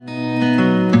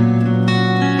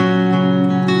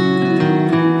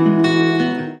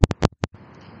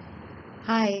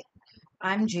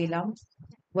I'm Jayla.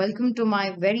 Welcome to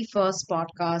my very first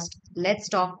podcast, Let's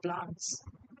Talk Plants.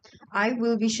 I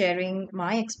will be sharing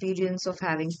my experience of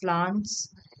having plants,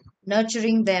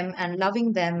 nurturing them, and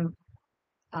loving them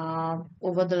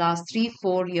over the last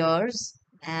 3-4 years.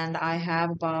 And I have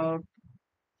about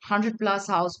 100 plus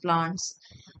house plants,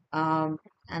 um,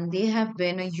 and they have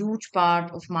been a huge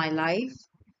part of my life.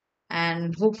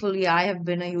 And hopefully, I have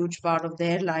been a huge part of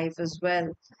their life as well.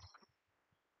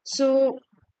 So,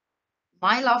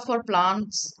 my love for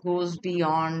plants goes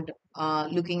beyond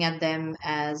looking at them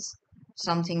as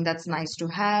something that's nice to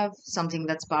have, something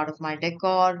that's part of my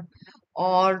decor,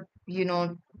 or,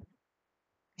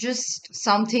 just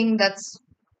something that's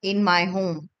in my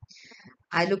home.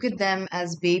 I look at them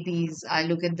as babies, I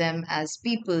look at them as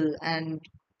people, and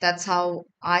that's how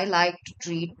I like to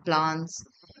treat plants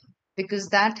because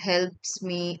that helps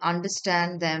me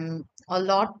understand them a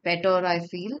lot better, I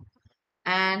feel.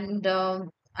 And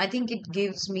I think it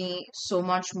gives me so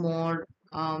much more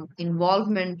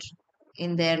involvement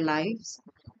in their lives,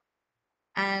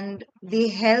 and they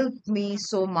help me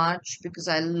so much because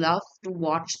I love to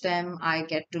watch them. I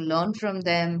get to learn from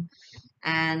them,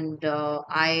 and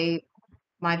I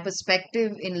my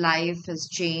perspective in life has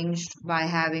changed by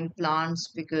having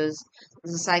plants because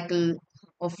there's a cycle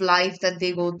of life that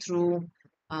they go through,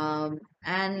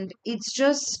 and it's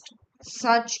just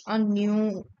such a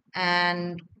new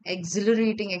and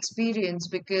exhilarating experience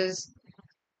because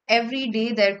every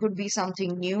day there could be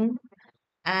something new,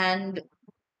 and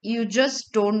you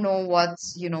just don't know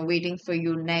what's waiting for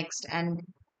you next. And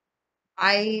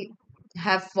I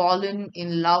have fallen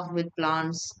in love with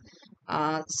plants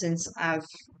since I've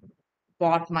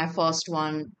bought my first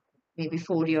one maybe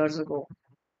 4 years ago.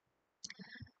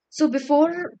 So,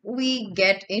 before we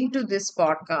get into this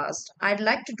podcast, I'd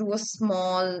like to do a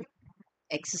small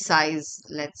exercise,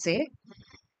 let's say.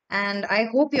 And I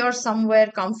hope you're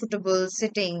somewhere comfortable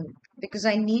sitting because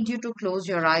I need you to close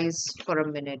your eyes for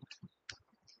a minute.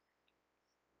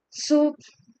 So,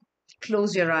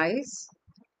 close your eyes.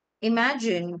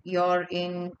 Imagine you're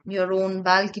in your own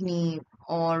balcony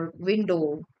or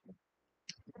window,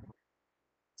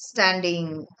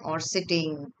 standing or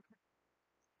sitting.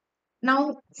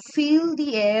 Now, feel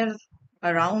the air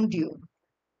around you.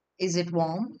 Is it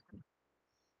warm?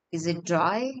 Is it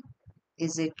dry?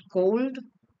 Is it cold?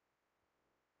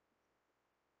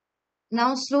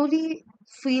 Now slowly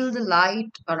feel the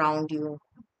light around you.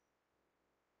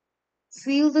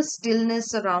 Feel the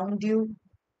stillness around you.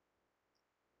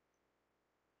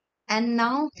 And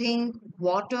now think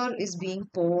water is being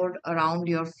poured around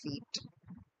your feet.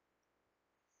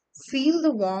 Feel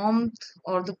the warmth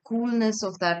or the coolness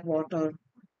of that water.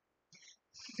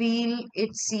 Feel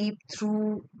it seep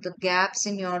through the gaps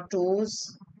in your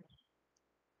toes.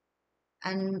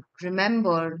 And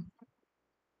remember,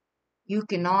 you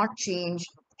cannot change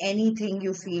anything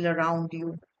you feel around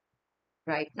you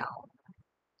right now.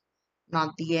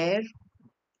 Not the air,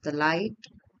 the light,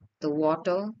 the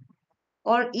water,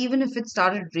 or even if it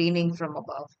started raining from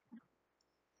above.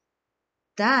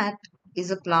 That is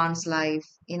a plant's life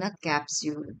in a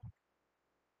capsule.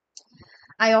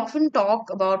 I often talk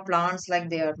about plants like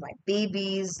they are my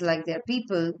babies, like they're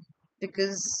people,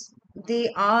 because they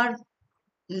are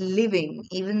living,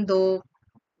 even though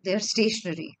they're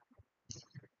stationary.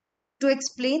 To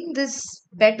explain this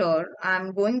better,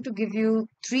 I'm going to give you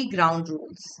three ground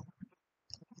rules.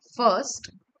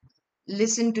 First,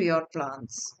 listen to your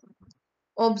plants.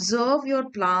 Observe your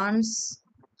plants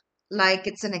like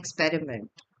it's an experiment.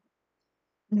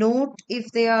 Note if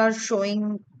they are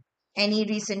showing any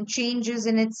recent changes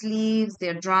in its leaves,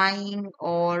 they're drying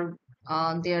or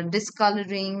they're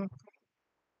discoloring,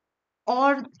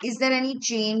 or is there any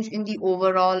change in the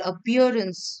overall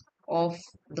appearance of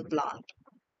the plant?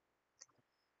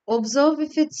 Observe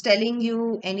if it's telling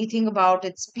you anything about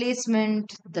its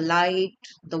placement, the light,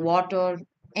 the water,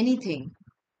 anything.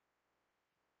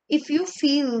 If you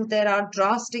feel there are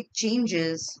drastic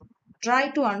changes, try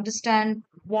to understand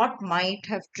what might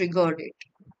have triggered it.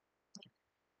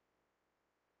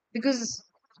 Because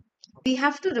we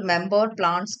have to remember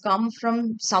plants come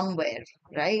from somewhere,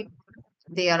 right?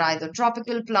 They are either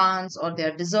tropical plants or they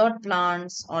are desert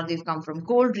plants or they've come from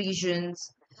cold regions.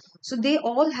 So they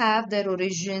all have their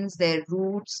origins, their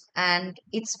roots, and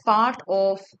it's part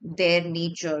of their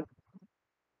nature.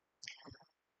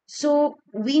 So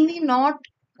we may not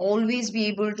always be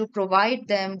able to provide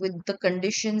them with the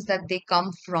conditions that they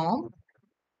come from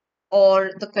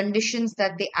or the conditions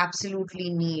that they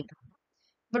absolutely need.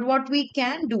 But what we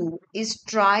can do is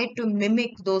try to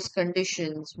mimic those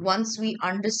conditions once we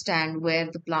understand where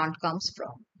the plant comes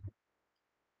from.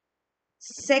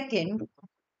 Second,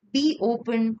 Be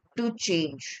open to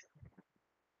change.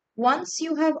 Once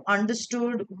you have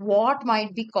understood what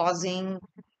might be causing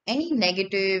any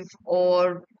negative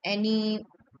or any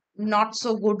not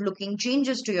so good looking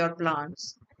changes to your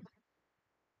plants,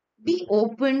 be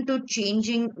open to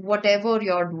changing whatever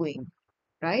you're doing,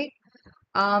 right?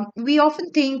 We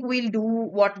often think we'll do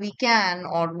what we can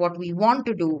or what we want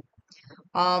to do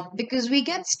because we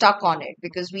get stuck on it,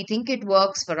 because we think it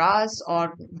works for us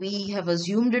or we have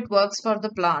assumed it works for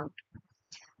the plant.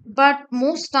 But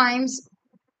most times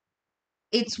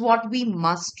it's what we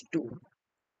must do,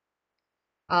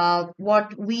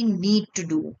 what we need to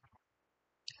do.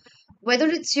 Whether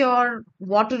it's your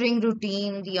watering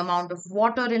routine, the amount of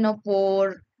water in a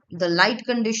pour, the light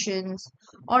conditions,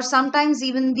 or sometimes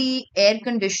even the air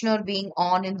conditioner being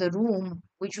on in the room,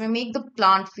 which may make the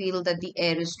plant feel that the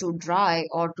air is too dry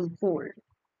or too cold.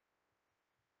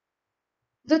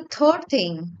 The third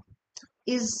thing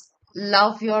is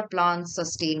love your plants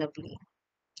sustainably.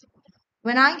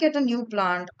 When I get a new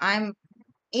plant, I'm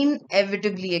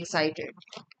inevitably excited.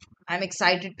 I'm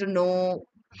excited to know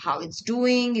how it's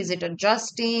doing. Is it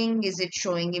adjusting? Is it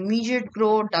showing immediate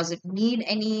growth? Does it need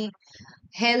any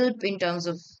help in terms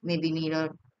of maybe need a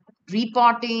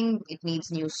repotting? It needs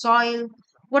new soil,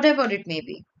 whatever it may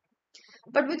be.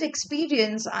 But with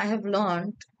experience, I have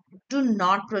learned to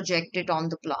not project it on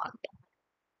the plant.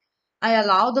 I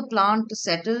allow the plant to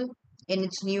settle in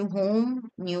its new home,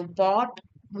 new pot,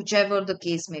 whichever the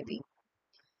case may be.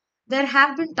 There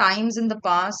have been times in the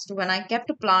past when I kept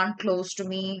a plant close to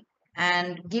me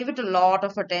and gave it a lot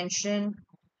of attention.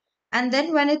 And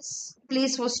then when its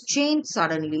place was changed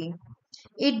suddenly,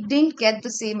 it didn't get the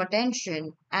same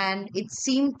attention and it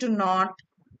seemed to not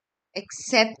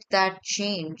accept that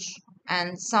change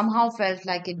and somehow felt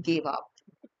like it gave up.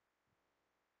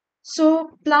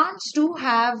 So plants do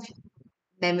have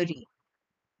memory.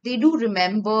 They do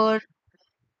remember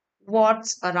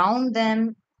what's around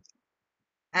them,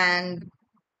 and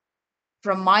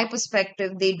from my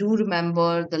perspective, they do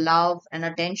remember the love and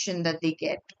attention that they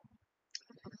get.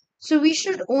 So we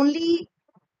should only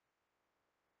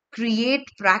create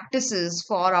practices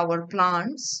for our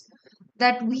plants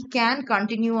that we can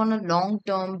continue on a long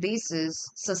term basis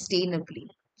sustainably.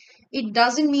 It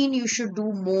doesn't mean you should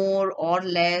do more or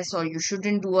less, or you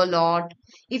shouldn't do a lot.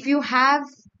 If you have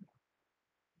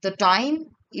the time,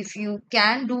 if you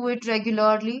can do it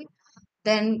regularly,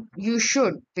 then you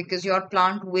should, because your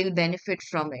plant will benefit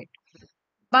from it.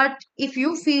 But if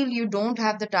you feel you don't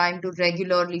have the time to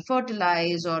regularly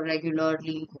fertilize or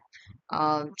regularly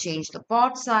change the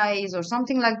pot size or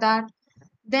something like that,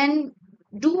 then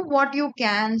do what you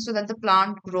can so that the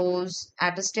plant grows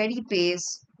at a steady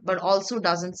pace, but also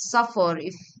doesn't suffer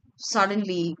if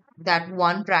suddenly that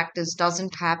one practice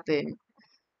doesn't happen,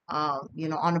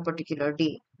 on a particular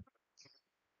day.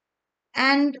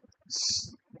 And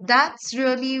that's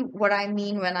really what I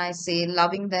mean when I say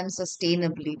loving them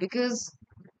sustainably, because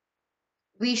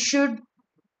we should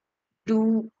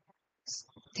do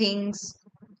things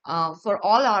for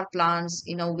all our plants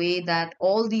in a way that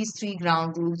all these three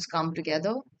ground rules come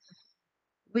together,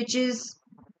 which is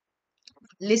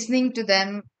listening to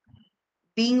them,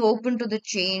 being open to the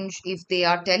change if they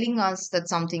are telling us that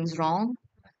something's wrong,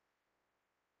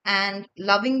 and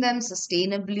loving them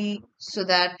sustainably so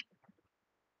that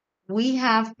we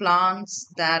have plants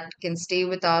that can stay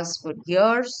with us for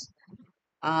years,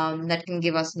 that can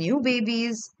give us new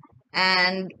babies,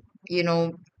 and you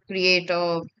know create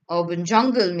a urban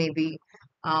jungle maybe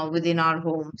within our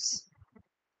homes.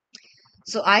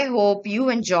 So I hope you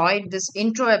enjoyed this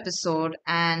intro episode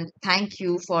and thank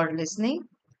you for listening.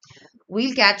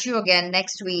 We'll catch you again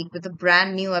next week with a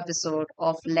brand new episode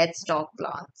of Let's Talk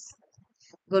Plants.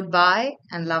 Goodbye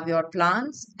and love your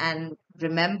plants, and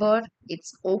remember,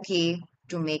 it's okay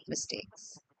to make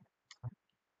mistakes.